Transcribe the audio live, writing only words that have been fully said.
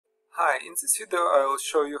Hi, in this video I will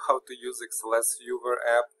show you how to use Xls Viewer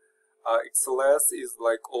app. Xls is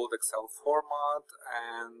like old Excel format,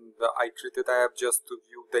 and I created the app just to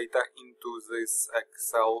view data into this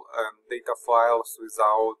Excel data files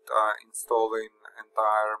without installing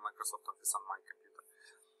entire Microsoft Office on my computer.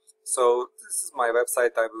 So this is my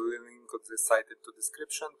website. I will link this site into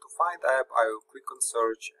description. To find the app, I will click on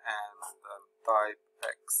search and type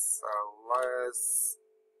Xls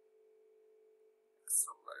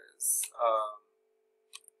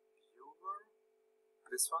Viewer,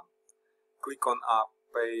 this one. Click on app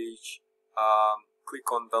page,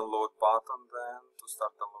 click on download button then to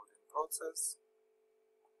start downloading process,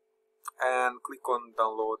 and click on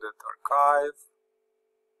downloaded archive.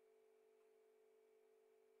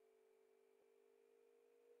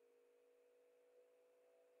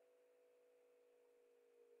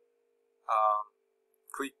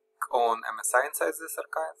 Click on MSI inside this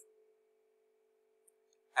archive,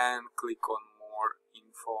 and click on more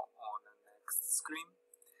info on the next screen.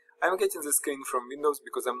 I'm getting this screen from Windows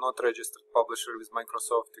because I'm not registered publisher with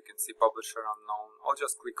Microsoft. You can see publisher unknown. I'll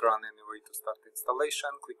just click run anyway to start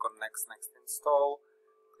installation. Click on next install.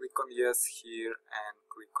 Click on yes here and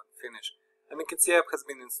click on finish. And you can see app has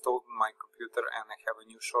been installed on my computer and I have a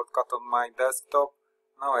new shortcut on my desktop.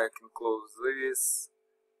 Now I can close this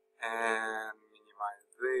and minimize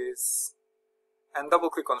this and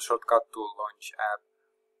double click on shortcut to launch app.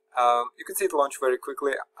 You can see it launch very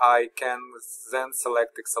quickly. I can then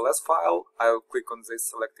select XLS file. I will click on this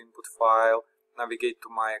select input file, navigate to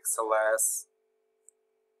my XLS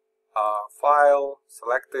file,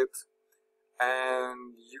 select it,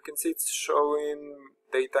 and you can see it's showing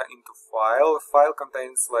data into file. The file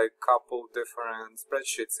contains like couple different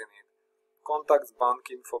spreadsheets in it. Contacts,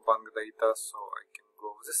 bank info, bank data, so I can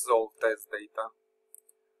go, this is all test data.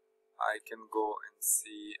 I can go and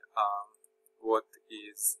see what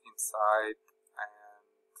is inside, and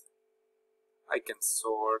I can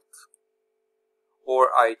sort,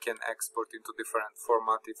 or I can export into different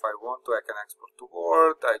format if I want to. I can export to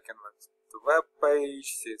Word, I can export to web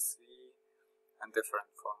page, CSV, and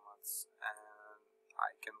different formats, and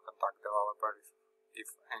I can contact developer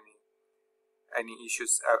if any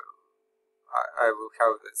issues I will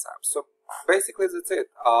have this app. So basically that's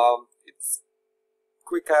it. It's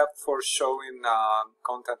quick app for showing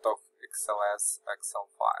content of XLS Excel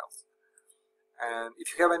files. And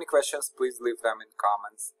if you have any questions, please leave them in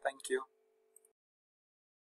comments. Thank you.